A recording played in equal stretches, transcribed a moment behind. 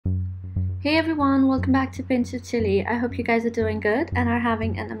Hey everyone, welcome back to Pinch of Chili. I hope you guys are doing good and are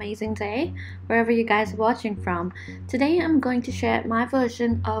having an amazing day wherever you guys are watching from. Today I'm going to share my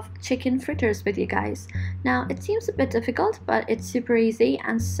version of chicken fritters with you guys. Now it seems a bit difficult, but it's super easy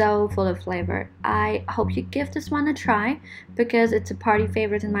and so full of flavor. I hope you give this one a try because it's a party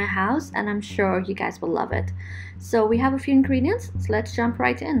favorite in my house and I'm sure you guys will love it. So we have a few ingredients, so let's jump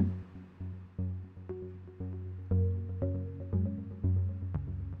right in.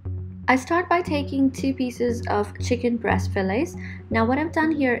 I start by taking 2 pieces of chicken breast fillets. Now what I've done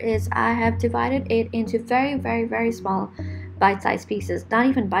here is I have divided it into very small bite-sized pieces, not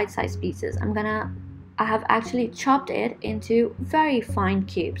even bite-sized pieces. I have actually chopped it into very fine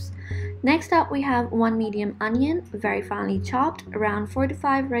cubes. Next up we have 1 medium onion, very finely chopped, around 4 to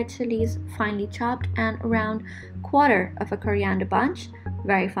 5 red chilies, finely chopped, and around 1/4 of a coriander bunch,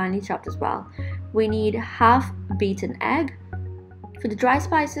 very finely chopped as well. We need half beaten egg. For the dry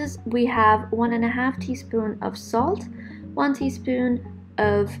spices, we have 1½ teaspoon of salt, 1 teaspoon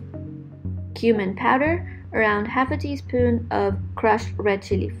of cumin powder, around half a teaspoon of crushed red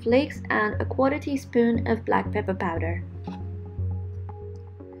chili flakes, and 1/4 teaspoon of black pepper powder.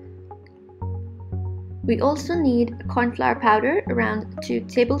 We also need corn flour powder, around 2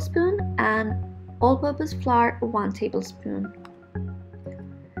 tablespoons, and all-purpose flour, 1 tablespoon.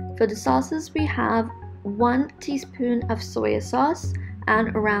 For the sauces, we have 1 teaspoon of soy sauce and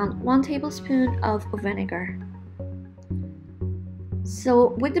around 1 tablespoon of vinegar.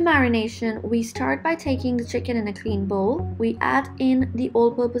 So with the marination, we start by taking the chicken in a clean bowl. We add in the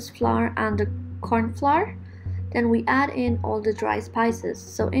all-purpose flour and the corn flour. Then we add in all the dry spices.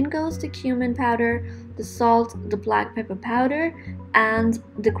 So in goes the cumin powder, the salt, the black pepper powder, and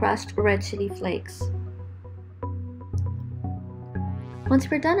the crushed red chili flakes. Once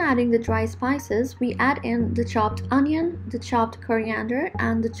we're done adding the dry spices, we add in the chopped onion, the chopped coriander,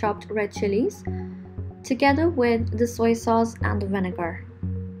 and the chopped red chilies, together with the soy sauce and the vinegar.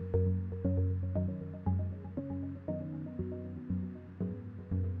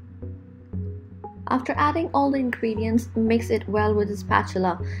 After adding all the ingredients, mix it well with a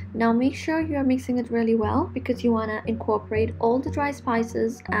spatula. Now make sure you're mixing it really well because you want to incorporate all the dry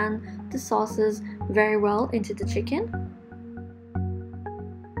spices and the sauces very well into the chicken.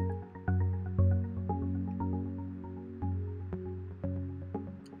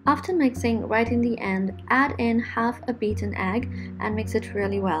 After mixing, right in the end, add in half a beaten egg and mix it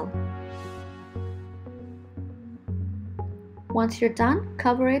really well. Once you're done,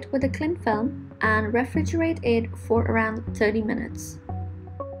 cover it with a cling film and refrigerate it for around 30 minutes.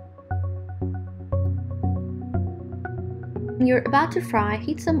 When you're about to fry,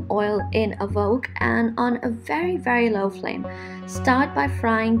 heat some oil in a wok and on a very low flame. Start by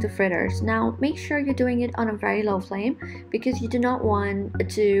frying the fritters. Now make sure you're doing it on a very low flame because you do not want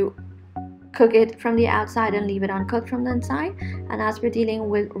to cook it from the outside and leave it uncooked from the inside. And as we're dealing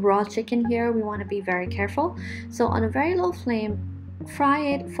with raw chicken here, we want to be very careful. So on a very low flame, fry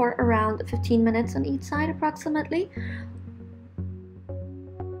it for around 15 minutes on each side approximately.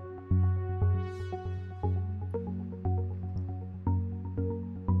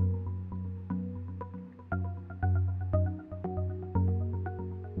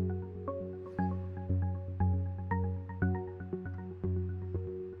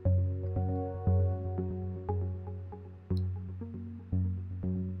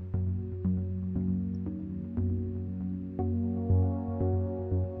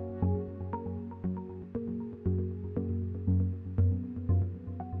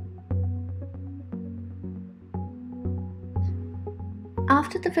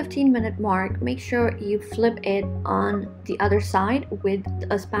 After the 15-minute mark, make sure you flip it on the other side with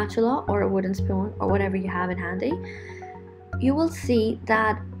a spatula or a wooden spoon or whatever you have in handy. You will see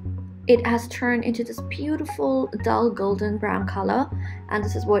that it has turned into this beautiful dull golden brown color, and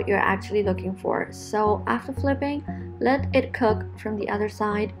this is what you're actually looking for. So after flipping, let it cook from the other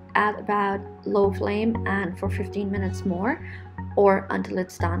side at about low flame and for 15 minutes more or until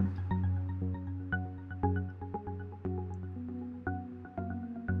it's done.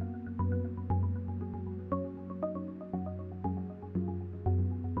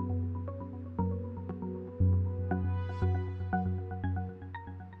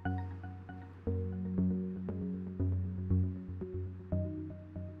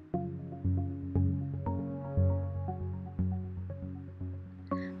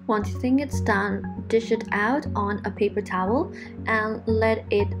 Once you think it's done, dish it out on a paper towel and let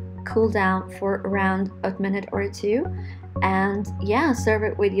it cool down for around a minute or two. And yeah, serve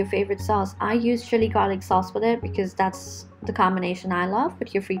it with your favorite sauce. I use chili garlic sauce with it because that's the combination I love,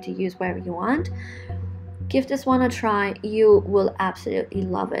 but you're free to use whatever you want. Give this one a try. You will absolutely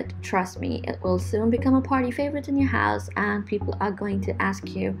love it. Trust me, it will soon become a party favorite in your house and people are going to ask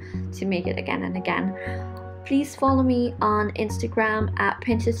you to make it again and again. Please follow me on Instagram at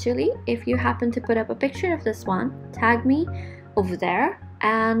PinchesChili. If you happen to put up a picture of this one, tag me over there,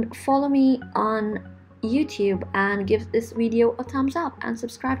 and follow me on YouTube and give this video a thumbs up and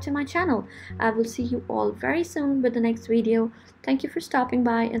subscribe to my channel. I will see you all very soon with the next video. Thank you for stopping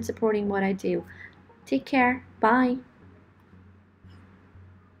by and supporting what I do. Take care. Bye.